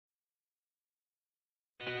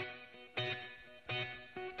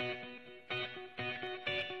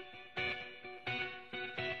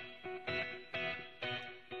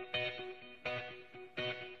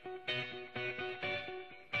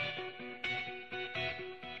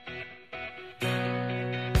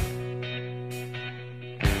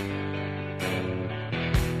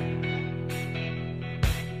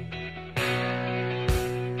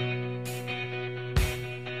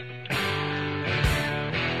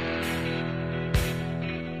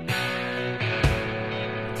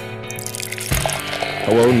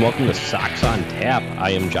Hello and welcome to Sox on Tap. I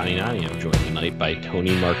am Johnny Nani. I'm joined tonight by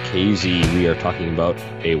Tony Marchese. We are talking about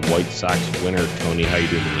a White Sox winner. Tony, how you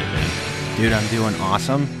doing tonight, man? Dude, I'm doing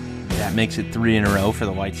awesome. That makes it 3 in a row for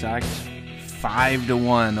the White Sox.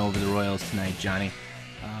 5-1 over the Royals tonight, Johnny.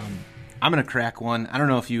 I'm going to crack one. I don't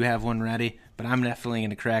know if you have one ready, but I'm definitely going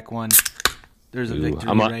to crack one. There's a victory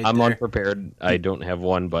I'm right I'm there. unprepared. I don't have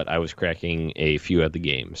one, but I was cracking a few at the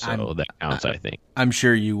game, so that counts, I think. I'm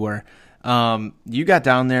sure you were. You got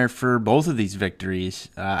down there for both of these victories.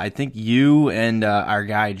 I think you and our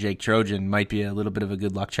guy, Jake Trojan, might be a little bit of a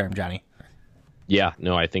good luck charm, Johnny. Yeah,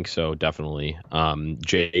 no, I think so, definitely.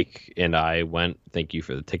 Jake and I went. Thank you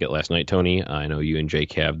for the ticket last night, Tony. I know you and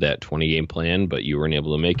Jake have that 20-game plan, but you weren't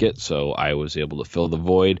able to make it, so I was able to fill the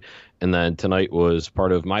void. And then tonight was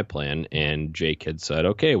part of my plan, and Jake had said,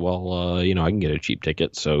 okay, well, I can get a cheap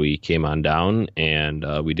ticket. So he came on down, and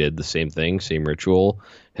we did the same thing, same ritual.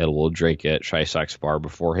 Had a little drink at Shy Sox Bar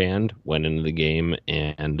beforehand, went into the game,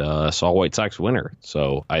 and saw White Sox winner.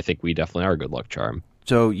 So I think we definitely are a good luck charm.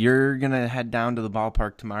 So you're going to head down to the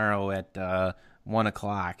ballpark tomorrow at 1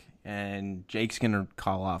 o'clock, and Jake's going to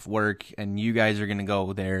call off work, and you guys are going to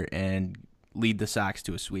go there and lead the Sox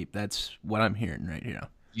to a sweep. That's what I'm hearing right here.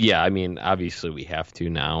 Yeah, I mean, obviously we have to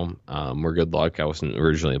now. We're good luck. I wasn't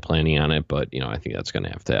originally planning on it, but, I think that's going to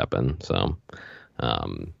have to happen. So,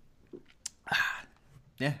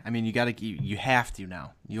 yeah, I mean, you have to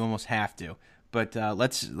now. You almost have to. But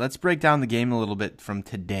let's break down the game a little bit from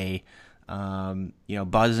today.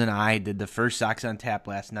 Buzz and I did the first Sox on Tap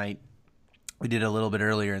last night. We did it a little bit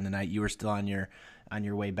earlier in the night. You were still on your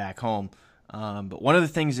way back home. But one of the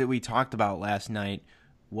things that we talked about last night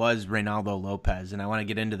was Reynaldo Lopez, and I want to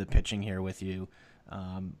get into the pitching here with you.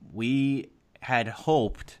 We had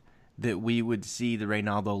hoped that we would see the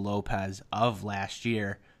Reynaldo Lopez of last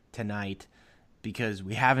year tonight because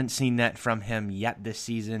we haven't seen that from him yet this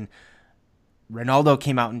season. Reynaldo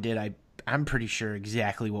came out and did, I'm pretty sure,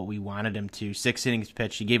 exactly what we wanted him to. 6 innings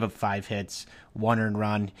pitched. He gave up 5 hits, 1 earned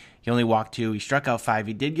run. He only walked 2. He struck out 5.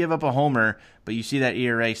 He did give up a homer, but you see that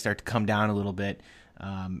ERA start to come down a little bit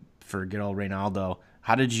for good old Reynaldo.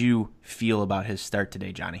 How did you feel about his start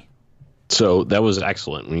today, Johnny? So that was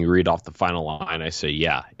excellent. When you read off the final line, I say,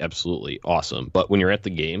 yeah, absolutely awesome. But when you're at the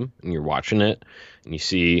game and you're watching it and you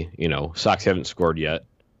see, Sox haven't scored yet,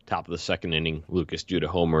 top of the second inning, Lucas Duda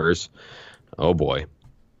homers. Oh, boy.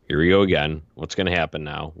 Here we go again. What's going to happen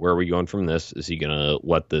now? Where are we going from this? Is he going to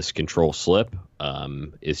let this control slip?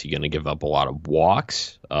 Is he going to give up a lot of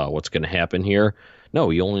walks? What's going to happen here? No,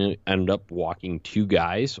 he only ended up walking 2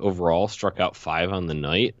 guys overall, struck out 5 on the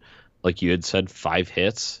night. Like you had said, 5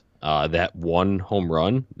 hits. That 1 home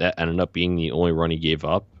run, that ended up being the only run he gave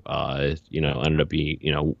up. Ended up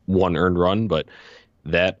being, 1 earned run, but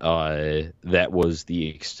that was the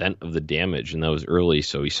extent of the damage, and that was early.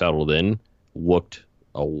 So he settled in, looked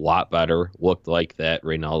a lot better, looked like that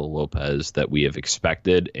Reynaldo Lopez that we have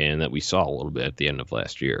expected and that we saw a little bit at the end of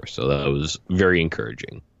last year. So that was very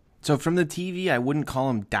encouraging. So from the TV, I wouldn't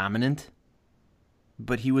call him dominant,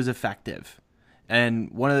 but he was effective.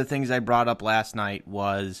 And one of the things I brought up last night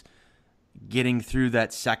was getting through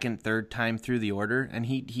that second, third time through the order, and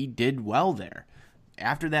he did well there.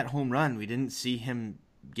 After that home run, we didn't see him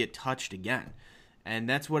get touched again. And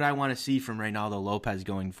that's what I want to see from Reynaldo Lopez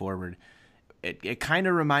going forward. It kind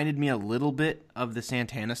of reminded me a little bit of the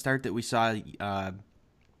Santana start that we saw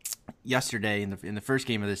yesterday in the first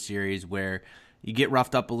game of this series, where you get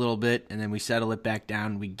roughed up a little bit and then we settle it back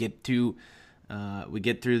down. We get through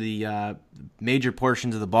the major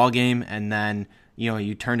portions of the ball game, and then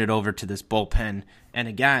you turn it over to this bullpen. And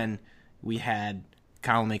again, we had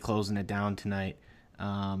Colome closing it down tonight.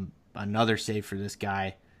 Another save for this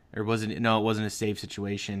guy. It wasn't a save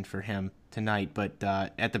situation for him tonight, but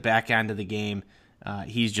at the back end of the game,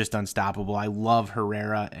 he's just unstoppable. I love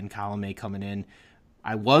Herrera and Colome coming in.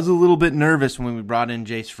 I was a little bit nervous when we brought in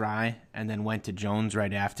Jace Fry and then went to Jones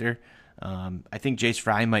right after. I think Jace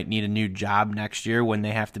Fry might need a new job next year when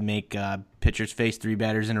they have to make pitchers face 3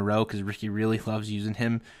 batters in a row, because Ricky really loves using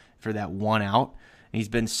him for that 1 out. And he's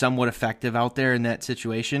been somewhat effective out there in that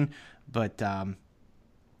situation. But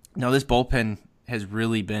no, this bullpen has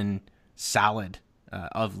really been solid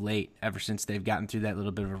of late, ever since they've gotten through that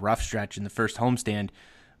little bit of a rough stretch in the first homestand.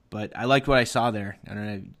 But I liked what I saw there. I don't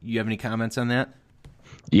know. You have any comments on that?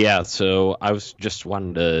 Yeah, so I was just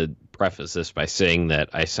wanting to preface this by saying that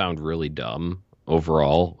I sound really dumb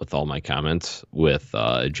overall with all my comments with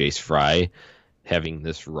Jace Fry having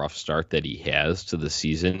this rough start that he has to the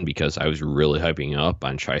season, because I was really hyping up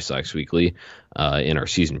on Chi Sox Weekly in our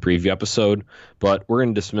season preview episode. But we're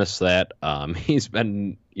going to dismiss that. He's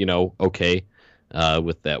been, okay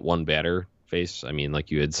with that one batter face. I mean,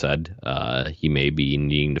 like you had said, he may be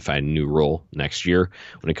needing to find a new role next year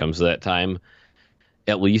when it comes to that time.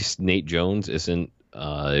 At least Nate Jones isn't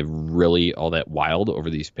really all that wild over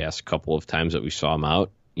these past couple of times that we saw him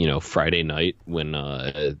out. Friday night when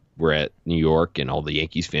we're at New York and all the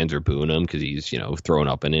Yankees fans are booing him because he's, throwing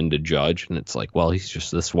up and into Judge. And it's like, well, he's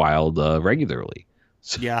just this wild regularly.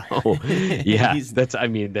 So, Yeah. yeah,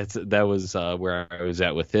 that was where I was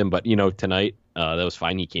at with him. But, tonight that was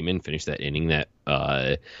fine. He came in, finished that inning that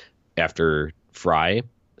after Fry.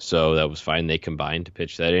 So that was fine. They combined to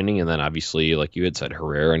pitch that inning. And then obviously, like you had said,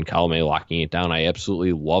 Herrera and Colomé locking it down. I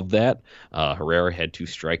absolutely love that. Herrera had 2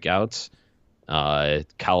 strikeouts.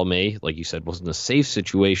 Colomé, like you said, wasn't a safe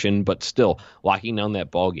situation, but still locking down that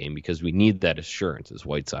ball game, because we need that assurance as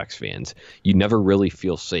White Sox fans. You never really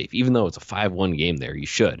feel safe, even though it's a 5-1 game there. You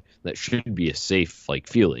should. That should be a safe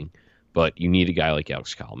feeling. But you need a guy like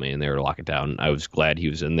Alex Colomé in there to lock it down. I was glad he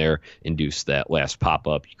was in there, induced that last pop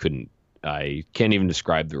up. I can't even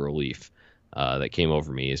describe the relief that came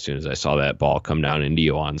over me as soon as I saw that ball come down into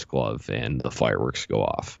Yoan's glove and the fireworks go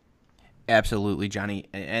off. Absolutely, Johnny.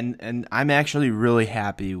 And I'm actually really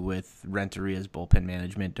happy with Renteria's bullpen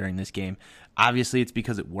management during this game. Obviously, it's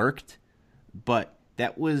because it worked, but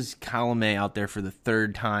that was Colomé out there for the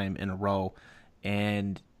 3rd time in a row.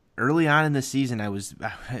 And early on in the season, I was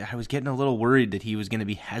getting a little worried that he was going to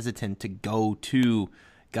be hesitant to go to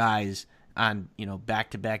guys on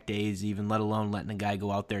back-to-back days, even let alone letting a guy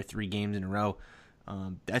go out there 3 games in a row.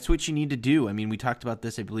 That's what you need to do. I mean, we talked about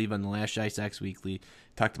this, I believe, on the last Chi Sox Weekly.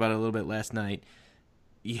 Talked about it a little bit last night.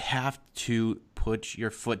 You have to put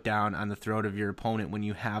your foot down on the throat of your opponent when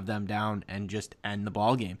you have them down and just end the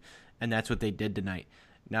ball game. And that's what they did tonight.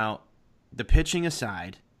 Now, the pitching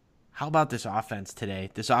aside, how about this offense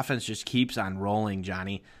today? This offense just keeps on rolling,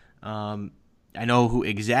 Johnny. I know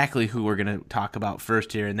exactly who we're going to talk about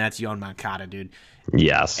first here, and that's Yoan Moncada, dude.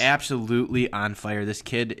 Yes. Absolutely on fire. This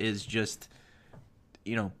kid is just,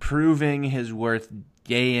 proving his worth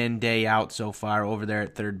day in, day out so far over there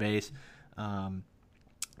at third base. What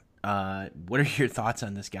are your thoughts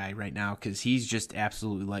on this guy right now? Because he's just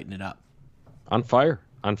absolutely lighting it up. On fire,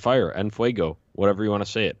 en fuego, whatever you want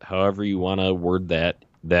to say it, however you want to word that.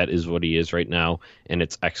 That is what he is right now, and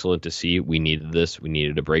it's excellent to see. We needed this. We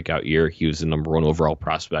needed a breakout year. He was the number 1 overall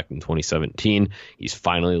prospect in 2017. He's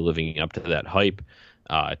finally living up to that hype.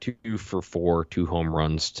 2 for 4, 2 home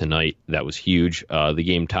runs tonight. That was huge. The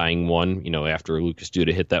game tying one, after Lucas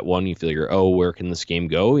Duda hit that one, you figure, where can this game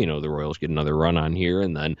go? The Royals get another run on here,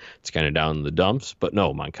 and then it's kind of down in the dumps. But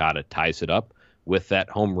no, Moncada ties it up with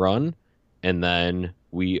that home run, and then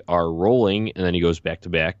we are rolling, and then he goes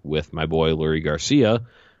back-to-back with my boy Lurie Garcia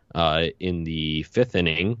in the 5th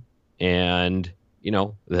inning, and,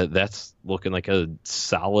 that's looking like a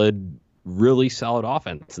really solid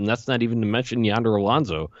offense, and that's not even to mention Yonder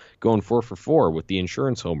Alonso going 4 for 4 with the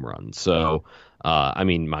insurance home run. So,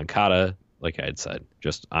 Moncada, like I had said,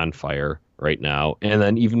 just on fire right now, and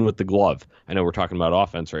then even with the glove, I know we're talking about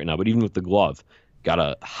offense right now, but even with the glove, got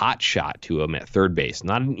a hot shot to him at third base,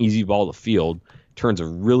 not an easy ball to field, turns a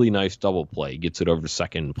really nice double play, gets it over to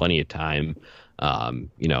second, plenty of time.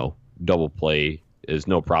 Double play is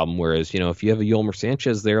no problem. Whereas, if you have a Yolmer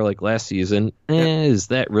Sanchez there like last season, is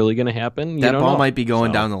that really going to happen? That ball might be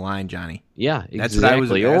going down the line, Johnny. Yeah, exactly. That's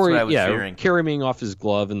what I was fearing. Carrying off his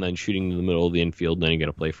glove and then shooting to the middle of the infield, and then you got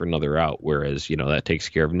to play for another out. Whereas, that takes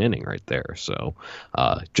care of an inning right there. So,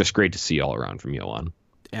 just great to see all around from Yoan.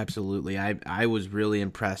 Absolutely. I was really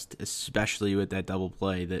impressed, especially with that double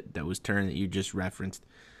play that was turned that you just referenced.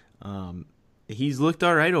 He's looked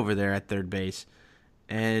all right over there at third base.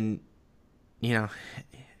 And,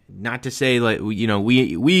 not to say,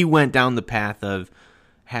 we went down the path of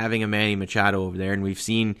having a Manny Machado over there, and we've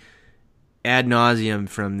seen ad nauseum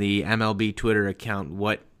from the MLB Twitter account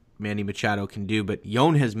what Manny Machado can do. But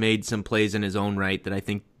Yoan has made some plays in his own right that I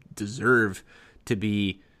think deserve to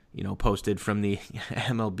be posted from the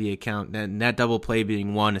MLB account. And that double play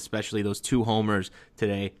being one, especially those 2 homers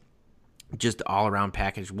today, just all-around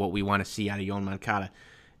package, what we want to see out of Yoan Moncada.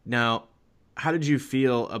 Now, how did you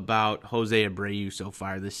feel about Jose Abreu so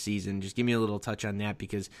far this season? Just give me a little touch on that,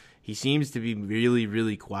 because he seems to be really,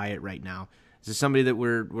 really quiet right now. Is this somebody that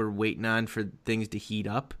we're waiting on for things to heat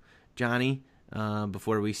up, Johnny,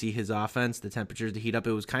 before we see his offense, the temperatures to heat up?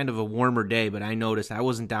 It was kind of a warmer day, but I noticed I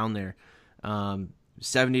wasn't down there.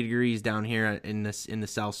 70 degrees down here in the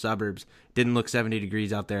south suburbs. Didn't look 70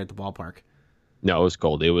 degrees out there at the ballpark. No, it was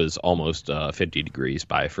cold. It was almost 50 degrees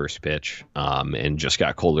by first pitch, and just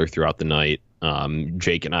got colder throughout the night.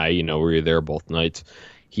 Jake and I, we were there both nights.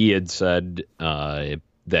 He had said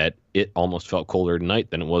that it almost felt colder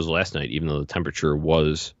tonight than it was last night, even though the temperature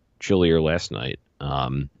was chillier last night.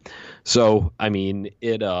 So, I mean,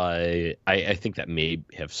 I think that may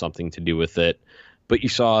have something to do with it. But you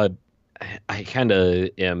saw, I kind of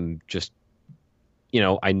am just,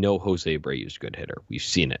 I know Jose Abreu is a good hitter. We've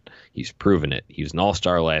seen it. He's proven it. He was an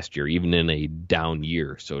all-star last year, even in a down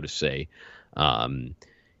year, so to say.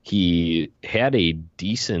 He had a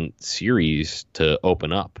decent series to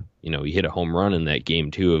open up. He hit a home run in that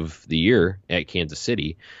game 2 of the year at Kansas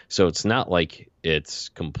City. So it's not like it's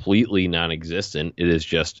completely non-existent. It is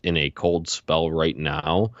just in a cold spell right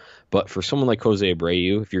now. But for someone like Jose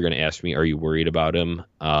Abreu, if you're going to ask me, are you worried about him?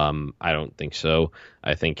 I don't think so.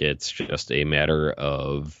 I think it's just a matter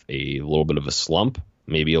of a little bit of a slump,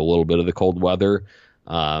 maybe a little bit of the cold weather.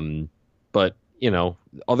 But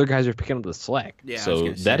other guys are picking up the slack. Yeah,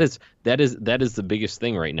 so that is the biggest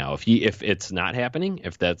thing right now. If it's not happening,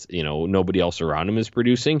 if that's nobody else around him is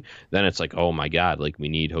producing, then it's like, oh my God, like we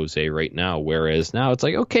need Jose right now. Whereas now it's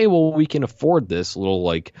like, okay, well, we can afford this little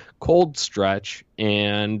like cold stretch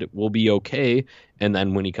and we'll be okay. And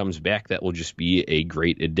then when he comes back, that will just be a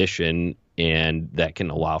great addition. And that can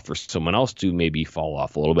allow for someone else to maybe fall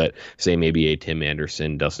off a little bit. Say maybe a Tim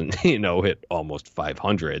Anderson doesn't, hit almost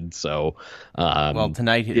 500. So, well,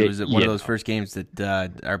 tonight it was one of those first games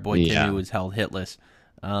that our boy Timmy was held hitless.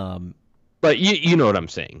 But you know what I'm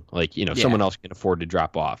saying? Like, someone else can afford to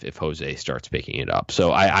drop off if Jose starts picking it up.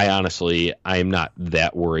 So I honestly, I'm not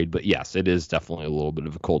that worried. But yes, it is definitely a little bit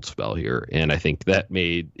of a cold spell here. And I think that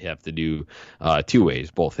may have to do 2 ways,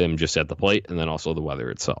 both him just at the plate and then also the weather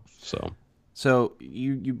itself. So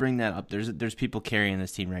you bring that up. There's people carrying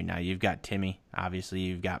this team right now. You've got Timmy, obviously.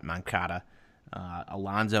 You've got Moncada.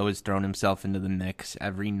 Alonso has thrown himself into the mix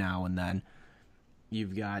every now and then.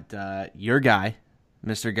 You've got your guy,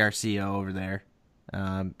 Mr. Garcia, over there,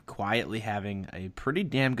 quietly having a pretty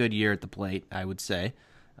damn good year at the plate, I would say,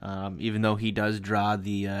 even though he does draw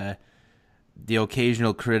the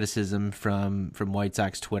occasional criticism from White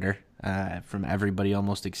Sox Twitter, from everybody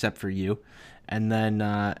almost except for you. And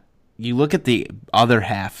then you look at the other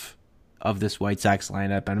half of this White Sox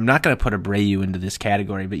lineup, and I'm not going to put Abreu into this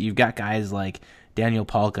category, but you've got guys like Daniel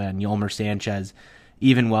Palka and Yolmer Sanchez,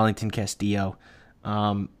 even Wellington Castillo.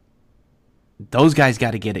 Those guys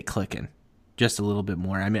got to get it clicking just a little bit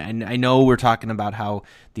more. I mean, I know we're talking about how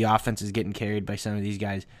the offense is getting carried by some of these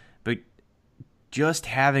guys, but just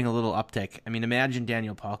having a little uptick. I mean, imagine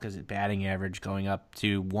Daniel Palka's batting average going up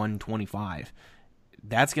to 125.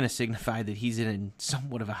 That's going to signify that he's in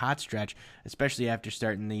somewhat of a hot stretch, especially after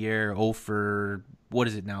starting the year 0 for,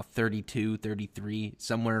 32, 33,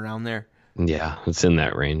 somewhere around there. Yeah, it's in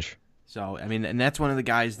that range. So, I mean, and that's one of the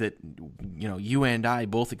guys that, you and I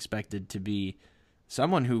both expected to be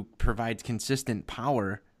someone who provides consistent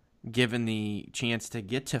power given the chance to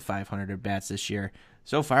get to 500 at-bats this year.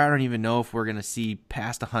 So far, I don't even know if we're going to see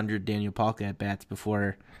past 100 Daniel Palka at-bats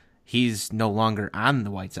before he's no longer on the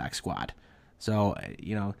White Sox squad. So,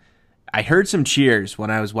 I heard some cheers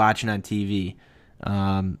when I was watching on TV.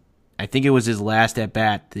 I think it was his last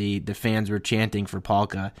at-bat. The fans were chanting for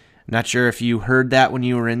Palka. Not sure if you heard that when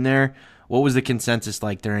you were in there. What was the consensus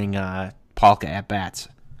like during Palka at-bats?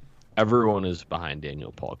 Everyone is behind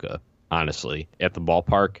Daniel Palka, honestly. At the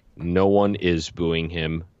ballpark, no one is booing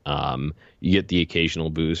him. You get the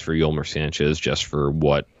occasional boos for Yolmer Sanchez just for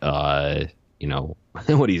what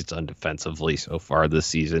what he's done defensively so far this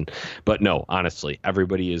season. But no, honestly,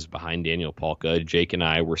 everybody is behind Daniel Palka. Jake and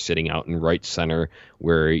I were sitting out in right center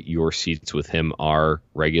where your seats with him are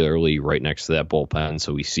regularly right next to that bullpen.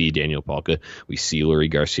 So we see Daniel Palka. We see Leury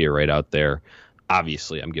Garcia right out there.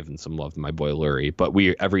 Obviously, I'm giving some love to my boy Leury. But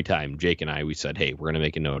every time, Jake and I, we said, hey, we're going to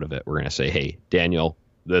make a note of it. We're going to say, hey, Daniel,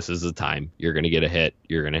 this is the time. You're going to get a hit.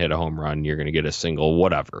 You're going to hit a home run. You're going to get a single,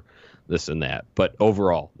 whatever. This and that. But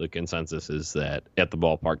overall, the consensus is that at the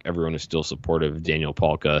ballpark, everyone is still supportive of Daniel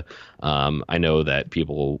Palka. I know that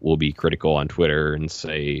people will be critical on Twitter and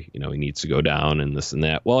say, he needs to go down and this and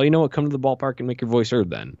that. Well, you know what? Come to the ballpark and make your voice heard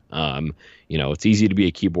then. It's easy to be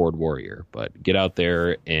a keyboard warrior, but get out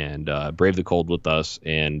there and brave the cold with us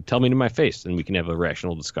and tell me to my face, and we can have a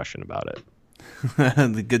rational discussion about it.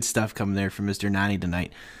 The good stuff coming there from Mr. Nani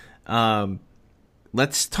tonight.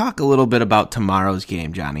 Let's talk a little bit about tomorrow's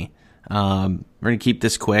game, Johnny. We're going to keep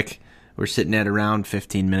this quick. We're sitting at around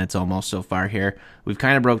 15 minutes almost so far here. We've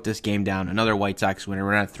kind of broke this game down. Another White Sox winner.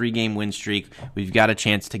 We're on a 3-game win streak. We've got a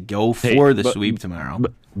chance to go for the sweep tomorrow.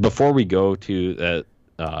 Before we go to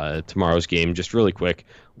tomorrow's game, just really quick,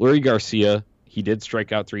 Leury Garcia, he did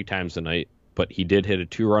strike out 3 times tonight, but he did hit a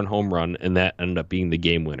 2-run home run, and that ended up being the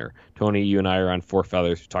game winner. Tony, you and I are on 4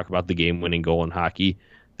 feathers to talk about the game-winning goal in hockey,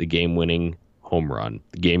 the game-winning home run,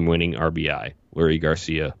 the game-winning RBI. Leury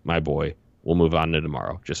Garcia, my boy. We'll move on to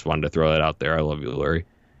tomorrow. Just wanted to throw that out there. I love you, Leury.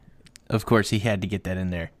 Of course, he had to get that in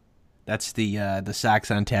there. That's the Sox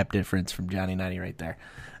on tap difference from Johnny Nutty right there.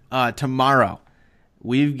 Tomorrow,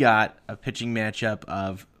 we've got a pitching matchup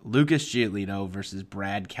of Lucas Giolito versus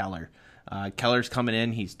Brad Keller. Keller's coming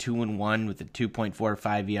in. He's 2-1 with a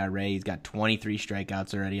 2.45 ERA. He's got 23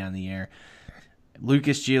 strikeouts already on the year.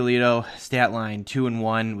 Lucas Giolito, stat line,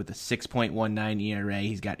 2-1 with a 6.19 ERA.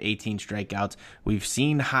 He's got 18 strikeouts. We've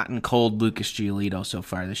seen hot and cold Lucas Giolito so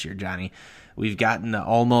far this year, Johnny. We've gotten the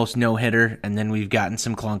almost no-hitter, and then we've gotten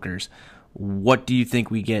some clunkers. What do you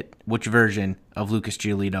think we get? Which version of Lucas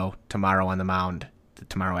Giolito tomorrow on the mound,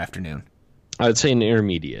 tomorrow afternoon? I would say an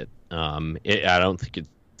intermediate. I don't think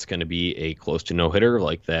it's going to be a close to no-hitter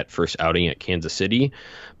like that first outing at Kansas City,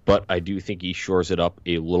 but I do think he shores it up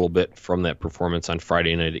a little bit from that performance on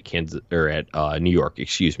Friday night at New York.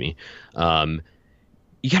 Excuse me.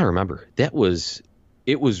 You got to remember it was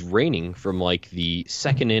raining from like the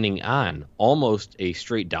second inning on, almost a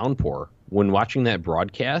straight downpour. When watching that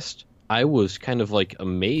broadcast, I was kind of like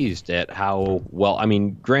amazed at how well. I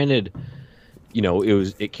mean, granted,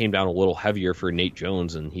 it came down a little heavier for Nate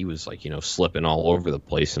Jones, and he was like, slipping all over the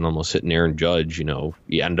place and almost hitting Aaron Judge.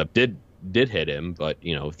 He ended up did hit him, but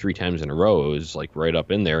 3 times in a row it was like right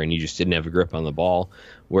up in there, and he just didn't have a grip on the ball.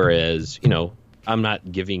 Whereas, I'm not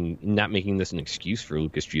making this an excuse for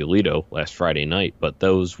Lucas Giolito last Friday night, but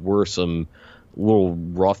those were some little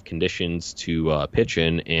rough conditions to pitch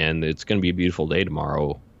in, and it's going to be a beautiful day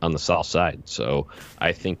tomorrow on the south side. So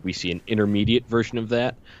I think we see an intermediate version of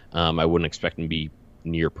that. I wouldn't expect him to be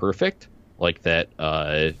near perfect like that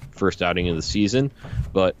first outing of the season,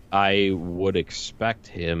 but I would expect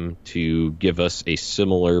him to give us a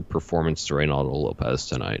similar performance to Reynaldo Lopez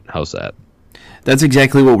tonight. How's that? That's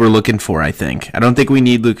exactly what we're looking for, I think. I don't think we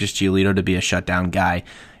need Lucas Giolito to be a shutdown guy.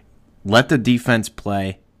 Let the defense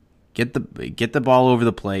play. Get the ball over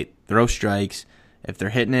the plate. Throw strikes. If they're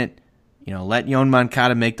hitting it, let Yoan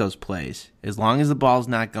Moncada make those plays. As long as the ball's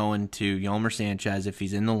not going to Yolmer Sanchez, if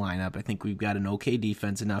he's in the lineup, I think we've got an okay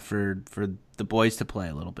defense enough for the boys to play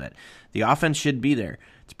a little bit. The offense should be there.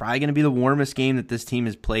 It's probably going to be the warmest game that this team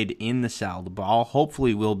has played in the cell. The ball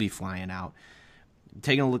hopefully will be flying out.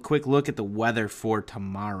 Taking a quick look at the weather for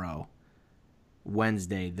tomorrow,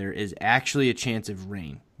 Wednesday, there is actually a chance of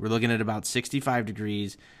rain. We're looking at about 65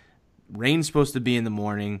 degrees. Rain's supposed to be in the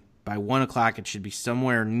morning. By 1 o'clock, it should be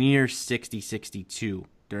somewhere near 60, 62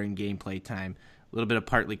 during gameplay time. A little bit of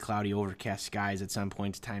partly cloudy, overcast skies at some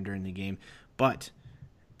points in time during the game. But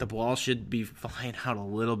the ball should be flying out a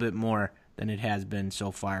little bit more than it has been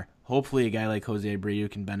so far. Hopefully a guy like Jose Abreu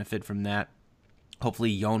can benefit from that.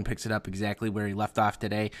 Hopefully Yoan picks it up exactly where he left off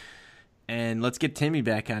today. And let's get Timmy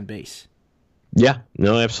back on base. Yeah,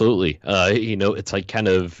 no, absolutely. It's like kind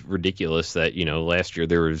of ridiculous that, last year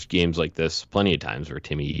there was games like this plenty of times where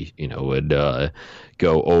Timmy, would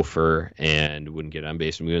go 0 and wouldn't get on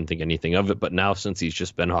base and we wouldn't think anything of it. But now since he's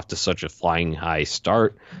just been off to such a flying high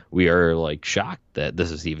start, we are like shocked that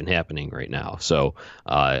this is even happening right now. So,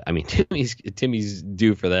 Timmy's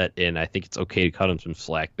due for that, and I think it's okay to cut him some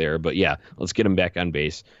slack there. But yeah, let's get him back on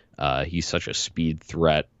base. He's such a speed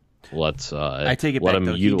threat. Let's I take it let back, him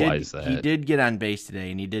though. utilize that. He did get on base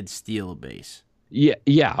today, and he did steal a base. Yeah.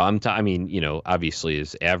 Obviously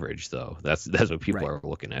his average though. That's what people are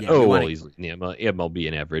looking at. Yeah, he's the MLB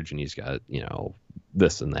an average, and he's got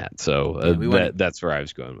this and that. So that's where I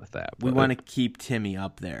was going with that. We want to keep Timmy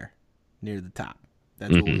up there near the top.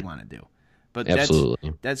 That's what we want to do. But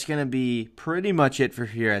absolutely, that's going to be pretty much it for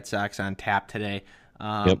here at Sox on Tap today.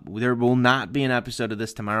 Yep. There will not be an episode of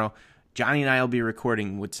this tomorrow. Johnny and I will be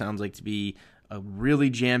recording what sounds like to be a really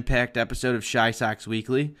jam-packed episode of Shy Sox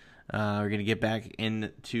Weekly. We're going to get back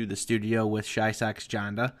into the studio with Shy Sox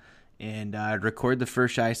Jonda and record the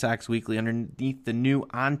first Shy Sox Weekly underneath the new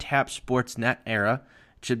On Tap Sportsnet era.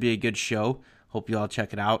 It should be a good show. Hope you all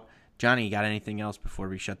check it out. Johnny, you got anything else before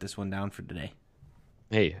we shut this one down for today?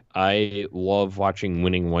 Hey, I love watching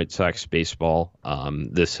winning White Sox baseball.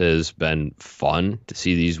 This has been fun to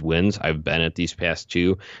see these wins. I've been at these past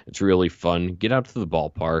two. It's really fun. Get out to the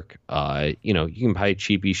ballpark. You can buy a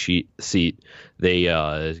cheapy seat.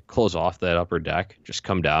 They close off that upper deck. Just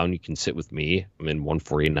come down. You can sit with me. I'm in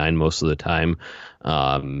 149 most of the time.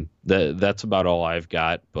 That's about all I've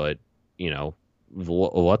got. But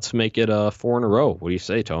let's make it 4 in a row. What do you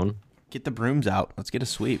say, Tone? Get the brooms out. Let's get a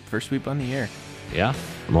sweep. First sweep on the year. Yeah,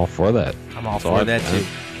 I'm all for that. I'm all for that too.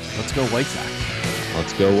 Let's go White Sox.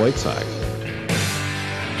 Let's go White Sox.